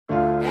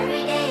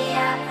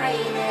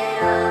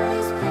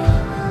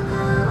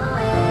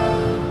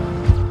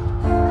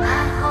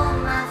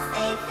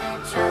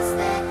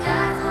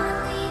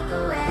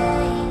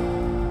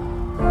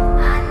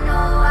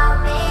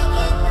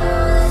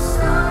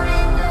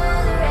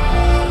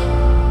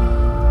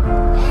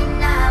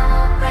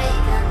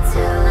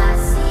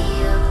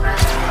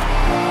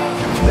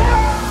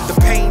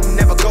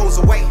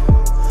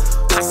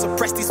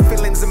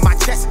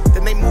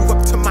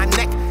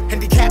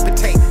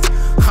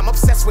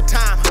with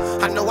time.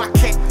 I know I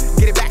can't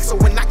get it back, so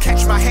when I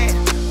catch my hand,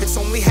 it's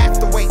only half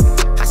the weight.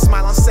 I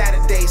smile on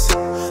Saturdays,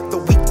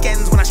 the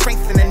weekends when I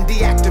strengthen and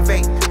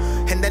deactivate.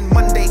 And then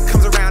Monday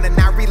comes around and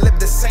I relive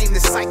the same.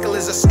 This cycle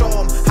is a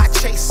storm I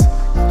chase,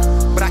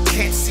 but I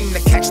can't seem to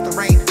catch the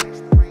rain.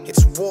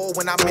 It's war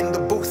when I'm in the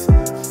booth,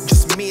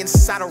 just me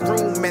inside a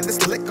room, and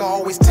this liquor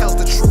always tells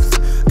the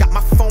truth. Got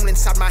my phone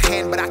inside my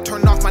hand, but I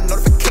turned off my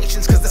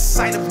notifications, cause the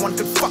sight of one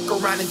could fuck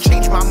around and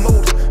change my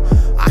mood.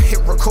 I hit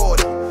record,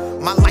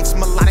 my life's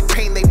melodic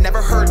pain they've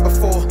never heard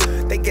before.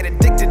 They get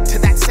addicted to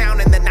that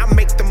sound and then I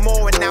make them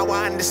more. And now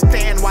I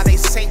understand why they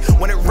say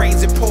when it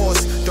rains it pours.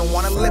 Don't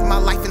wanna live my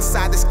life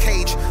inside this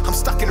cage, I'm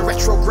stuck in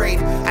retrograde.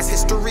 As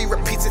history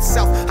repeats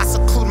itself, I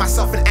seclude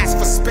myself and ask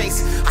for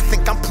space. I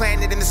think I'm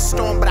planted in the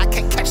storm, but I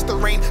can't catch the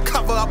rain.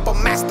 Cover up or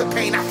mask the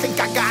pain, I think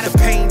I got it. The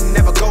pain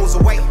never goes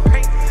away.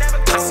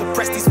 I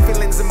suppress these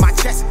feelings in my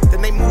chest,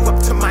 then they move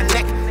up to my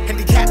neck and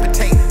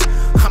decapitate.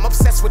 I'm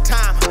obsessed with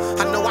time,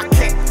 I know I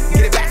can't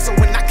get it back, so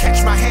when I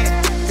catch my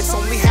hand, it's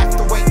only half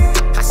the weight.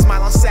 I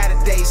smile on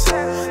Saturdays,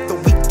 the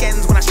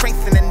weekends when I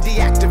strengthen and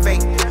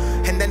deactivate.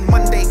 And then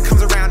Monday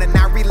comes around and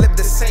I relive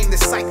the same.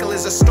 This cycle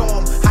is a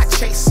storm I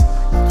chase,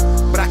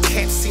 but I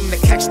can't seem to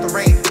catch the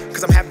rain,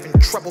 cause I'm having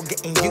trouble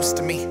getting used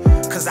to me.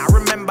 Cause I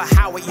remember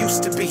how it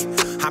used to be.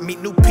 I meet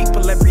new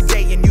people every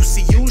day, and you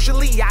see,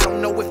 usually I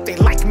don't know if they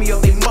like me or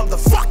they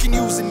motherfucking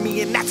using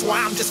me. And that's why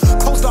I'm just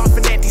closed off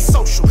and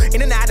antisocial.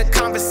 In and out of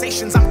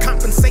conversations, I'm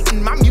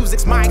compensating. My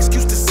music's my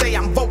excuse to say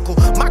I'm vocal.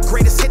 My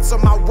greatest hits are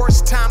my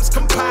worst times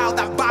compiled.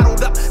 I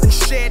bottled up and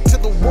shared to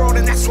the world,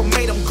 and that's what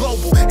made them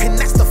global. And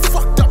that's the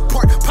fucked up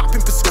part,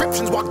 popping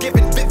prescriptions while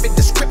giving vivid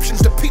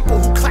descriptions to people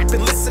who clap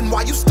and listen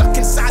while you stuck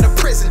inside a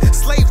prison.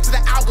 Slave to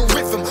the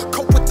algorithm,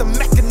 cope with the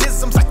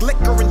mechanisms like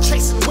liquor and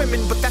chasing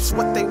women, but that's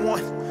what they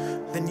want.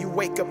 Then you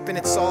wake up and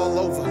it's all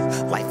over.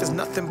 Life is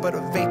nothing but a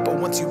vapor.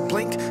 Once you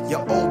blink,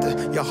 you're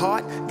older. Your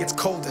heart gets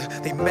colder.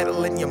 They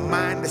meddle in your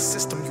mind, the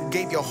system you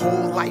gave your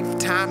whole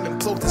lifetime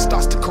implodes and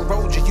starts to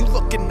corrode you. You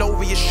looking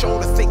over your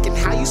shoulder thinking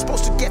how you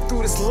supposed to get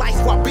through this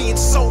life while being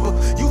sober.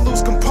 You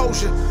lose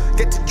composure,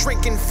 get to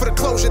drinking for the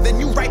closure, then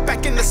you right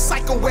back in the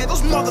cycle where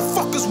those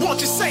motherfuckers want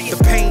you saying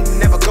the pain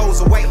never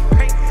goes away.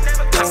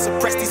 I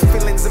suppress these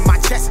feelings in my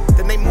chest,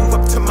 then they move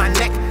up to my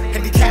neck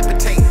and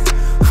decapitate.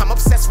 I'm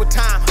obsessed with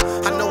time,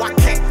 I know I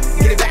can't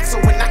get it back, so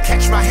when I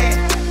catch my hand,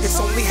 it's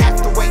only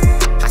half the weight.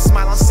 I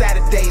smile on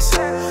Saturdays,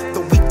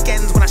 the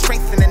weekends when I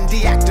strengthen and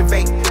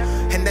deactivate.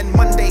 And then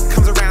Monday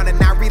comes around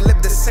and I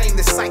relive the same.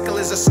 This cycle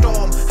is a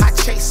storm I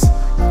chase,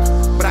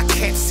 but I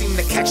can't seem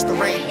to catch the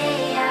rain.